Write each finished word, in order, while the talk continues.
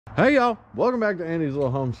Hey y'all, welcome back to Andy's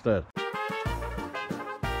Little Homestead.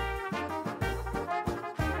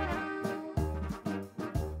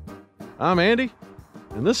 I'm Andy,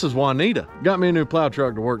 and this is Juanita. Got me a new plow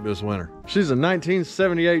truck to work this winter. She's a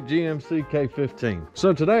 1978 GMC K15.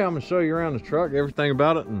 So today I'm gonna show you around the truck, everything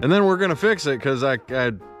about it, and then we're gonna fix it because I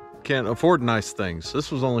can't afford nice things.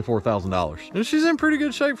 This was only $4,000. And she's in pretty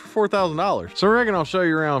good shape for $4,000. So I reckon I'll show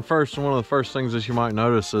you around first, and one of the first things that you might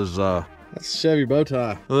notice is that's a Chevy bow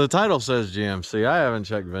tie. Well, the title says GMC. I haven't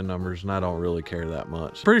checked VIN numbers and I don't really care that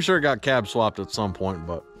much. Pretty sure it got cab swapped at some point,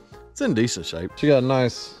 but it's in decent shape. She got a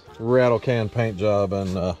nice rattle can paint job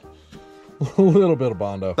and a little bit of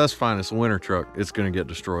Bondo. That's fine, it's a winter truck. It's gonna get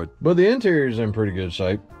destroyed. But the interior is in pretty good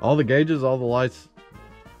shape. All the gauges, all the lights,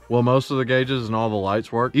 well, most of the gauges and all the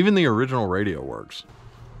lights work. Even the original radio works.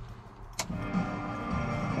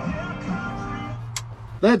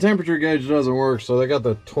 That temperature gauge doesn't work, so they got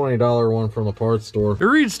the $20 one from the parts store. It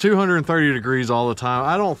reads 230 degrees all the time.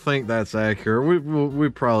 I don't think that's accurate. We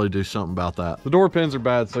probably do something about that. The door pins are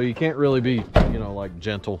bad, so you can't really be, you know, like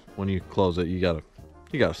gentle when you close it. You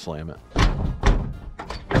gotta slam it.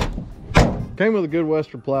 Came with a good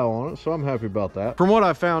Western plow on it, so I'm happy about that. From what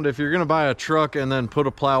I found, if you're gonna buy a truck and then put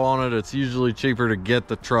a plow on it, it's usually cheaper to get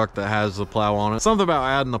the truck that has the plow on it. Something about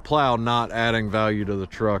adding the plow, not adding value to the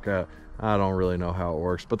truck. I don't really know how it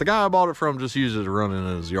works, but the guy I bought it from just used it to run in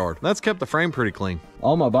his yard. That's kept the frame pretty clean.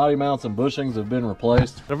 All my body mounts and bushings have been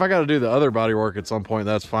replaced. If I got to do the other body work at some point,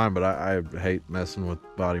 that's fine, but I hate messing with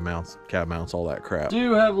body mounts, cab mounts, all that crap.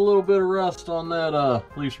 Do have a little bit of rust on that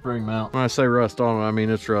leaf spring mount. When I say rust on it, I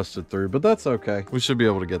mean it's rusted through, but that's okay. We should be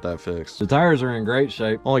able to get that fixed. The tires are in great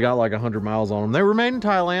shape. Only got like 100 miles on them. They were made in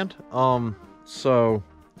Thailand, so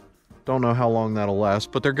don't know how long that'll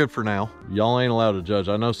last, but they're good for now. Y'all ain't allowed to judge.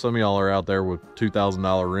 I know some of y'all are out there with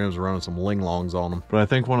 $2,000 rims running some ling-longs on them, but I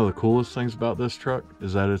think one of the coolest things about this truck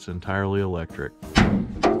is that it's entirely electric.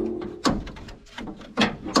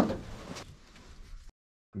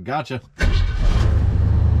 Gotcha.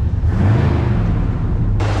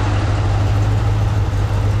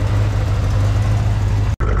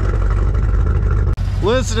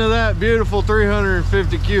 Listen to that beautiful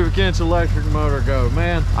 350 cubic inch electric motor go.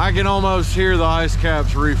 Man, I can almost hear the ice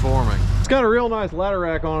caps reforming. It's got a real nice ladder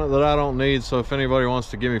rack on it that I don't need, so if anybody wants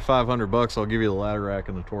to give me 500 bucks, I'll give you the ladder rack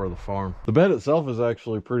and the tour of the farm. The bed itself is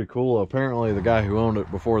actually pretty cool. Apparently the guy who owned it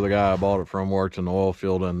before the guy I bought it from worked in the oil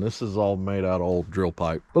field, and this is all made out of old drill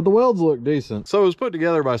pipe. But the welds look decent. So it was put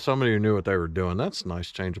together by somebody who knew what they were doing. That's a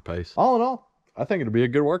nice change of pace. All in all, I think it'd be a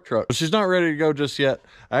good work truck. But she's not ready to go just yet.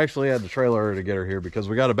 I actually had to trailer her to get her here because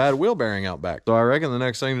we got a bad wheel bearing out back. So I reckon the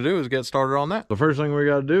next thing to do is get started on that. The first thing we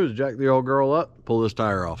got to do is jack the old girl up, pull this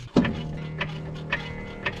tire off.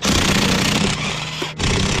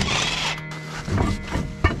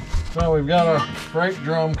 So we've got our brake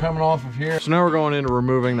drum coming off of here. So now we're going into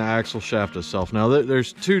removing the axle shaft itself. Now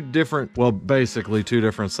there's basically two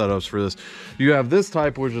different setups for this. You have this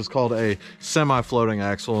type, which is called a semi-floating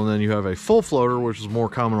axle, and then you have a full floater, which is more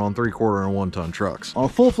common on 3/4 and 1-ton trucks. On a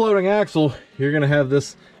full floating axle, you're gonna have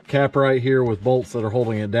this cap right here with bolts that are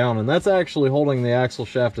holding it down, and that's actually holding the axle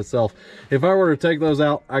shaft itself. If I were to take those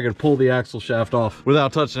out, I could pull the axle shaft off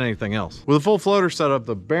without touching anything else. With a full floater setup,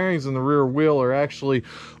 the bearings in the rear wheel are actually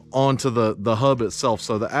onto the hub itself,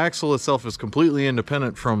 so the axle itself is completely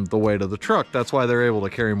independent from the weight of the truck. That's why they're able to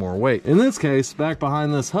carry more weight. In this case, back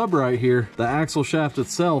behind this hub right here, the axle shaft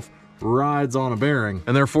itself rides on a bearing,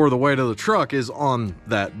 and therefore the weight of the truck is on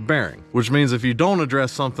that bearing, which means if you don't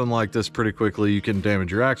address something like this pretty quickly, you can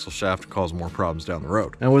damage your axle shaft and cause more problems down the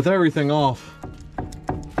road. And with everything off,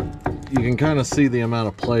 you can kind of see the amount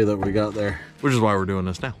of play that we got there, which is why we're doing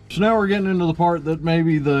this now. So now we're getting into the part that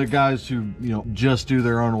maybe the guys who, you know, just do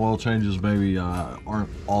their own oil changes maybe aren't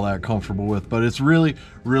all that comfortable with, but it's really,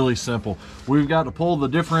 really simple. We've got to pull the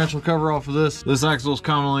differential cover off of this. This axle is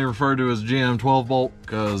commonly referred to as GM 12 bolt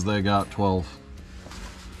because they got 12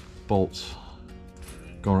 bolts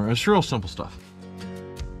going around. It's real simple stuff.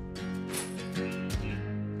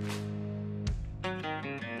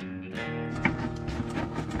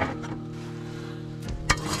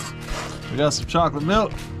 We got some chocolate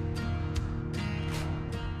milk.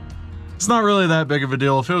 It's not really that big of a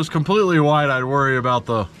deal. If it was completely white, I'd worry about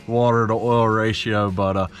the water to oil ratio,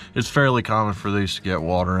 but it's fairly common for these to get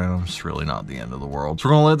water in them. It's really not the end of the world. So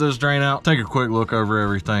we're gonna let this drain out, take a quick look over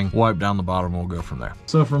everything, wipe down the bottom, we'll go from there.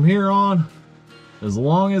 So from here on, as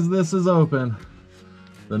long as this is open,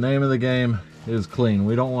 the name of the game is clean.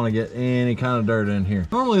 We don't want to get any kind of dirt in here.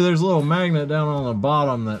 Normally there's a little magnet down on the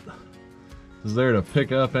bottom that is there to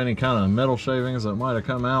pick up any kind of metal shavings that might have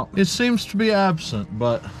come out. It seems to be absent,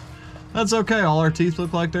 but that's okay. All our teeth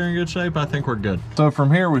look like they're in good shape. I think we're good. So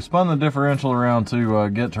from here, we spun the differential around to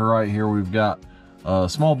get to right here. We've got a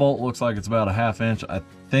small bolt, looks like it's about a 1/2 inch, I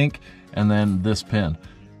think, and then this pin.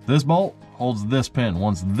 This bolt holds this pin.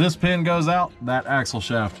 Once this pin goes out, that axle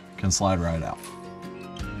shaft can slide right out.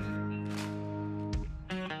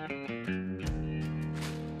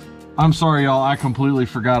 I'm sorry, y'all, I completely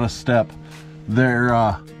forgot a step. There,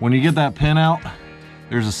 when you get that pin out,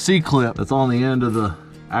 there's a C-clip that's on the end of the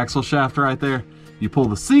axle shaft right there. You pull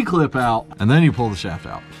the C-clip out, and then you pull the shaft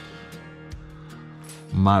out.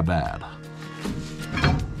 My bad.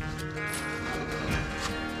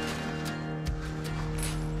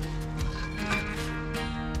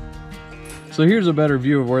 So here's a better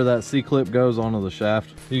view of where that C-clip goes onto the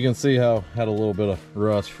shaft. You can see how it had a little bit of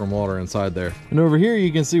rust from water inside there. And over here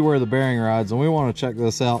you can see where the bearing rides, and we want to check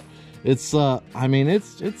this out. It's I mean,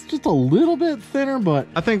 it's just a little bit thinner, but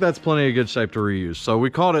I think that's plenty of good shape to reuse. So we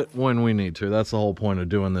caught it when we need to. That's the whole point of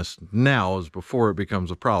doing this now, is before it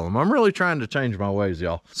becomes a problem. I'm really trying to change my ways,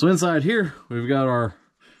 y'all. So inside here, we've got our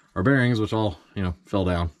bearings, which all, you know, fell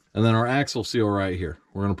down. And then our axle seal right here.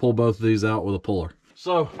 We're gonna pull both of these out with a puller.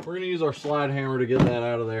 So we're gonna use our slide hammer to get that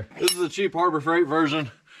out of there. This is a cheap Harbor Freight version,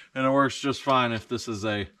 and it works just fine if this is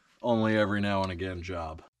a only every now and again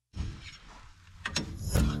job.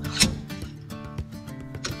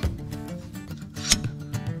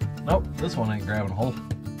 Nope, this one ain't grabbing a hold.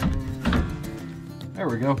 There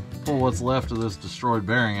we go. Pull what's left of this destroyed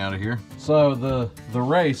bearing out of here. So the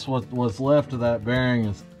race, what's left of that bearing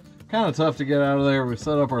is kind of tough to get out of there. We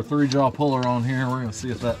set up our 3-jaw puller on here. We're gonna see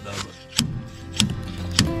if that does it.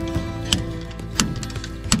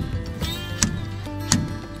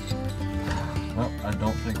 Well, I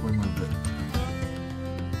don't think we moved it.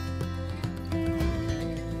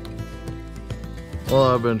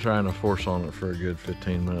 Well, I've been trying to force on it for a good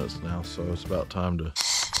 15 minutes now, so it's about time to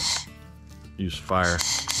use fire.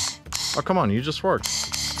 Oh, come on, you just worked.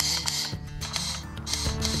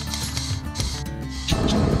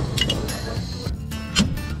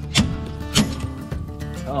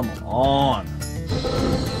 Come on.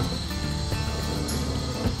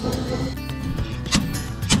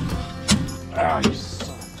 Ah, you suck.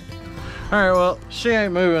 All right, well, she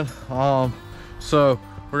ain't moving. So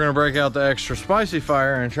we're gonna break out the extra spicy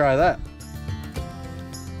fire and try that.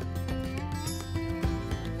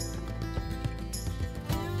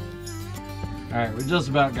 All right, we just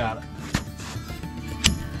about got it.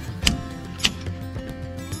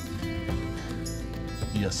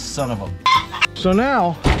 You son of a... So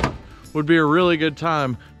now would be a really good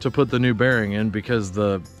time to put the new bearing in, because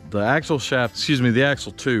the axle shaft, excuse me, the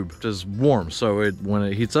axle tube is warm. So when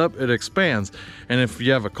it heats up, it expands. And if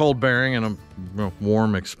you have a cold bearing and a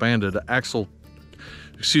warm, expanded axle,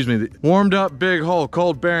 excuse me, the warmed up big hole,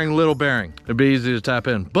 cold bearing, little bearing, it'd be easy to tap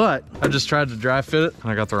in. But I just tried to dry fit it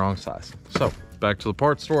and I got the wrong size. So back to the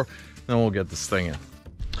parts store, then we'll get this thing in.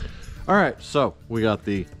 All right, so we got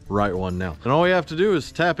the right one now. And all we have to do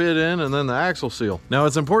is tap it in and then the axle seal. Now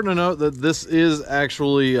it's important to note that this is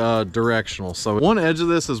actually directional. So one edge of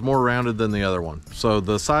this is more rounded than the other one. So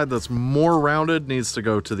the side that's more rounded needs to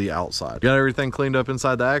go to the outside. Got everything cleaned up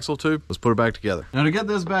inside the axle tube? Let's put it back together. Now to get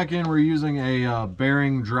this back in, we're using a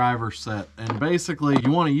bearing driver set. And basically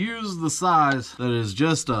you wanna use the size that is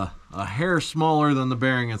just a hair smaller than the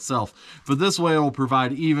bearing itself. But this way it will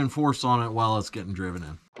provide even force on it while it's getting driven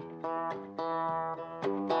in.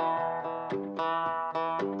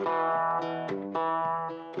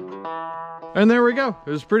 And there we go. It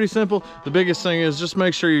was pretty simple. The biggest thing is just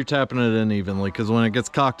make sure you're tapping it in evenly, because when it gets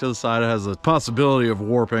cocked to the side, it has a possibility of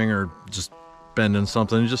warping or just bending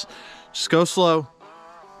something. Just go slow,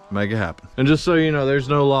 make it happen. And just so you know, there's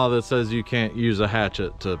no law that says you can't use a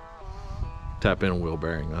hatchet to tap in a wheel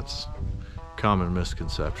bearing. That's common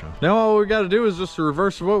misconception. Now all we got to do is just the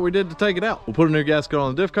reverse of what we did to take it out. We'll put a new gasket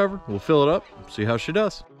on the diff cover, we'll fill it up, see how she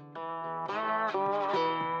does.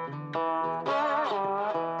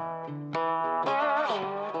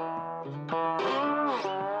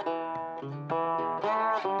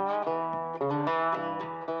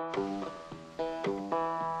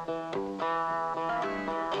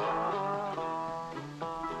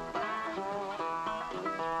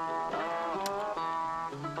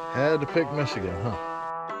 Had to pick Michigan, huh?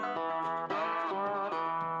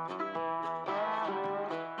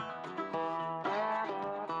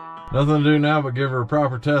 Nothing to do now but give her a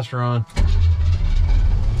proper test run.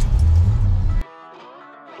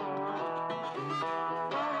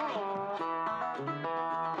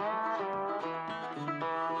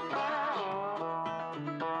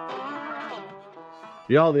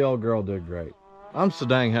 Y'all, the old girl did great. I'm so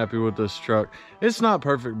dang happy with this truck. It's not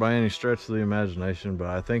perfect by any stretch of the imagination, but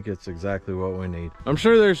I think it's exactly what we need. I'm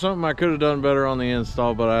sure there's something I could have done better on the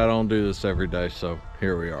install, but I don't do this every day, so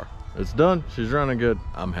here we are. It's done. She's running good.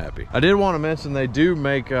 I'm happy. I did want to mention they do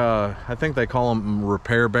make, I think they call them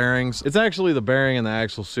repair bearings. It's actually the bearing and the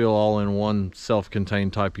axle seal all in one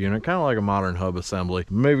self-contained type unit, kind of like a modern hub assembly.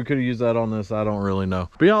 Maybe could have used that on this. I don't really know.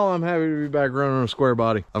 But y'all, I'm happy to be back running a square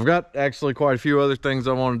body. I've got actually quite a few other things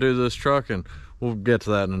I want to do to this truck, and we'll get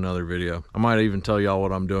to that in another video. I might even tell y'all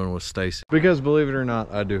what I'm doing with Stacy, because believe it or not,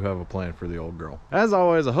 I do have a plan for the old girl. As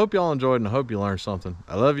always, I hope y'all enjoyed and I hope you learned something.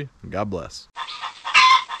 I love you and God bless.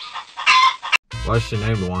 Why is she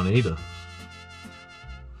named Juanita?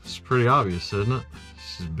 It's pretty obvious, isn't it?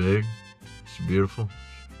 She's big, she's beautiful,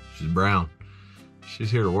 she's brown. She's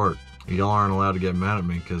here to work. Y'all aren't allowed to get mad at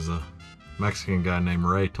me because a Mexican guy named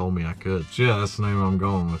Ray told me I could. So yeah, that's the name I'm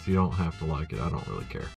going with. You don't have to like it. I don't really care.